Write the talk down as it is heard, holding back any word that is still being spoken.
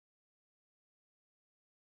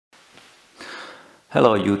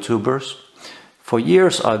Hello YouTubers! For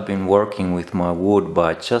years I've been working with my wood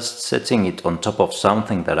by just setting it on top of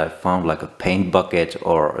something that I found, like a paint bucket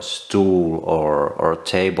or a stool or a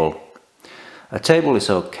table. A table is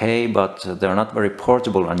okay, but they're not very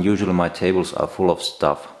portable, and usually my tables are full of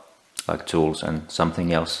stuff like tools and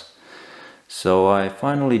something else. So I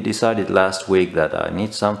finally decided last week that I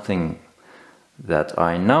need something that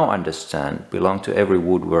I now understand belong to every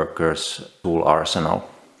woodworker's tool arsenal.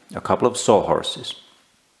 A couple of sawhorses.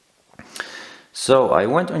 So I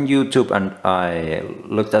went on YouTube and I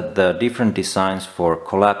looked at the different designs for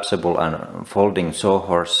collapsible and folding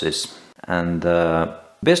sawhorses, and the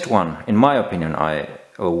best one, in my opinion,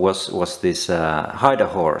 was this hide a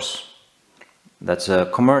horse. That's a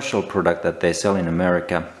commercial product that they sell in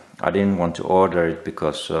America. I didn't want to order it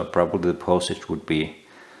because probably the postage would be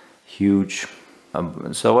huge.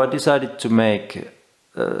 So I decided to make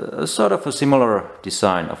a sort of a similar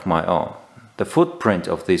design of my own. The footprint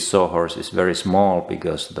of this sawhorse is very small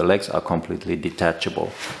because the legs are completely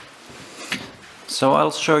detachable. So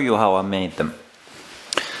I'll show you how I made them.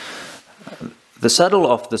 The saddle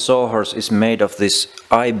of the sawhorse is made of this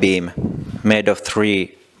I-beam, made of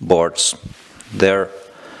 3 boards. They're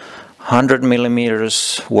 100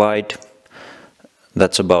 millimeters wide,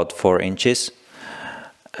 that's about 4 inches,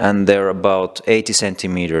 and they're about 80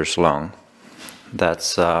 centimeters long.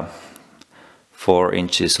 That's 4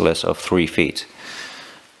 inches less of 3 feet.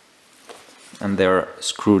 And they're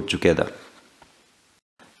screwed together.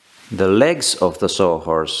 The legs of the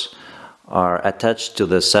sawhorse are attached to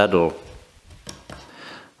the saddle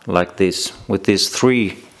like this, with these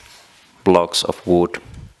 3 blocks of wood.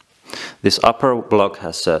 This upper block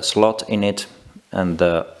has a slot in it, and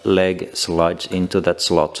the leg slides into that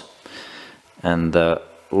slot. And the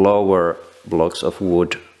lower blocks of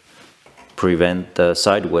wood prevent the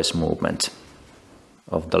sideways movement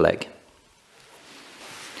of the leg.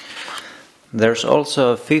 There's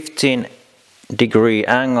also a 15-degree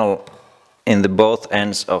angle in the both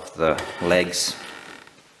ends of the legs.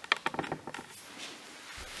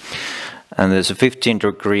 And there's a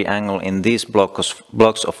 15-degree angle in these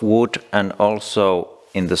blocks of wood, and also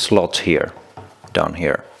in the slot here, down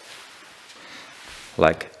here,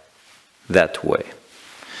 like that way.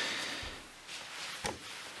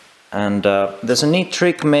 And there's a neat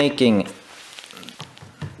trick making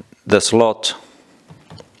the slot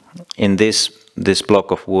in this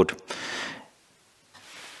block of wood.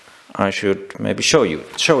 I should maybe show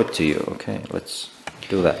it to you. Okay, let's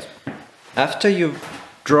do that. After you've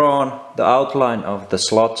drawn the outline of the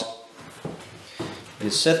slot, you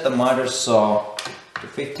set the miter saw to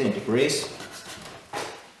 15 degrees,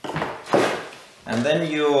 and then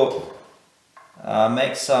you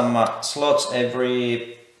make some slots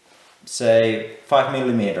every, say, 5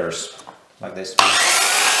 millimeters, like this.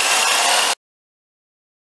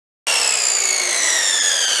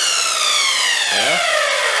 Yeah.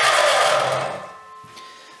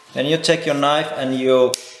 Then you take your knife and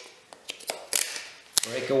you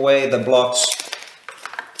break away the blocks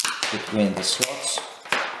between the slots.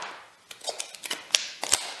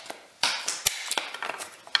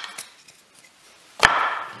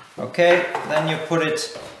 Okay, then you put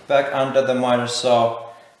it back under the miter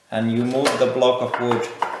saw and you move the block of wood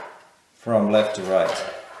from left to right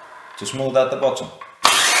to smooth out the bottom.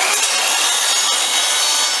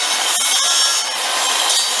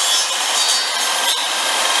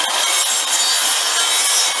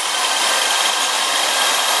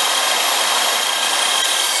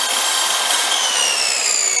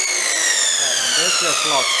 There's your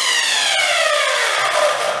slot.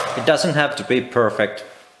 It doesn't have to be perfect.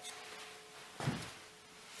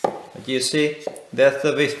 But you see, there's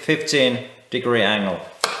the 15-degree angle.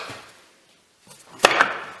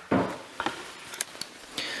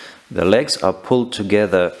 The legs are pulled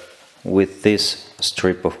together with this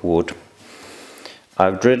strip of wood.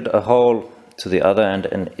 I've drilled a hole to the other end,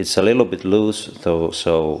 and it's a little bit loose, though,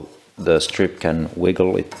 so the strip can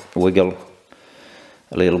wiggle a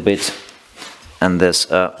little bit. And there's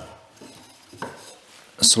a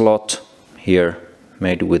slot here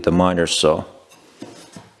made with the miter saw.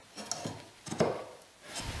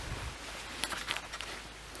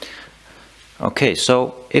 Okay,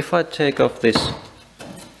 so if I take off this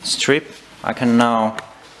strip, I can now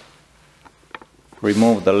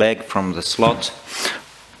remove the leg from the slot.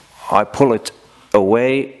 I pull it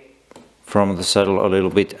away from the saddle a little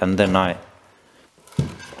bit, and then I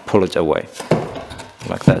pull it away,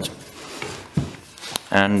 like that.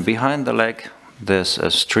 And behind the leg there's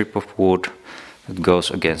a strip of wood that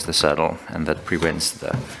goes against the saddle, and that prevents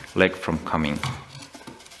the leg from coming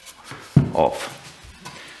off.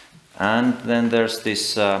 And then there's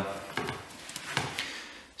this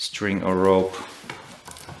string or rope,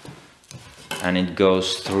 and it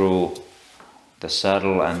goes through the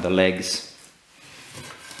saddle and the legs,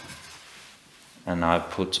 and I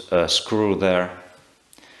put a screw there.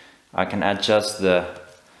 I can adjust the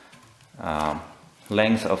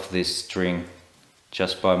length of this string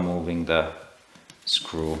just by moving the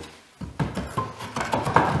screw.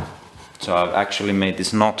 So I've actually made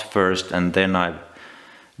this knot first, and then I've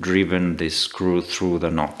driven this screw through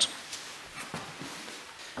the knot.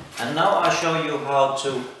 And now I'll show you how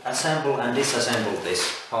to assemble and disassemble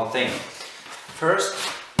this whole thing. First,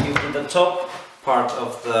 you put the top part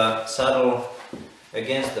of the saddle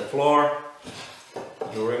against the floor.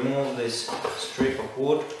 You remove this strip of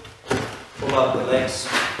wood, pull out the legs,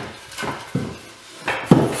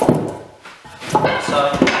 one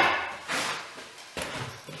side,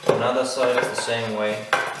 another side the same way.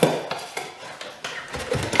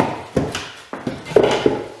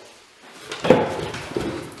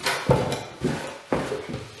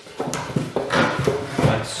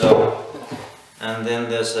 Like so. And then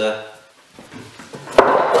there's a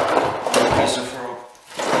piece of rope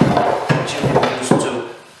which you can use to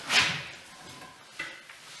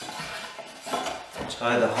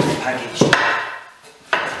tie the whole package.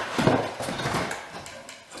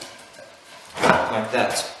 Like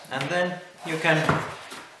that. And then you can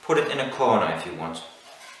put it in a corner if you want.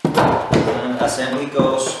 And assembly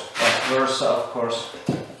goes vice versa, of course.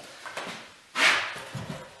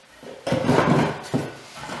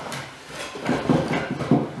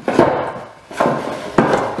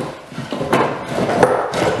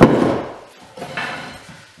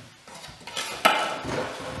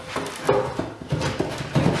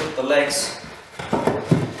 You put the legs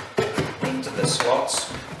into the slots.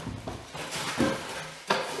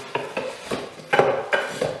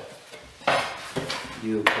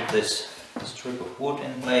 You put this strip of wood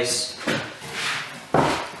in place.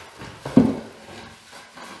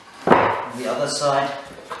 On the other side,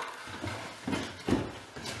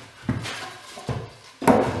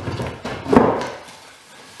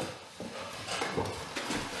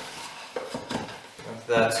 like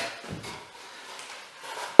that,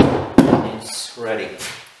 it's ready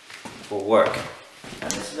for work,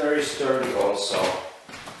 and it's very sturdy also.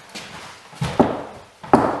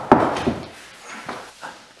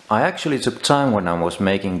 I actually took time when I was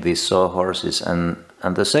making these sawhorses, and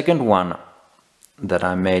the second one that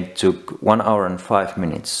I made took 1 hour and 5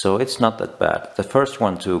 minutes, so it's not that bad. The first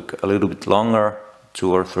one took a little bit longer,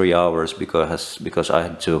 2 or 3 hours, because I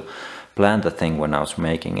had to plan the thing when I was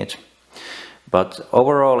making it. But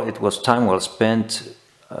overall it was time well spent,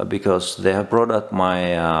 because they have brought up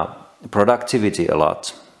my productivity a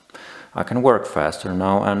lot. I can work faster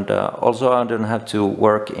now, and also I don't have to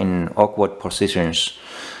work in awkward positions,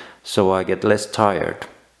 so I get less tired.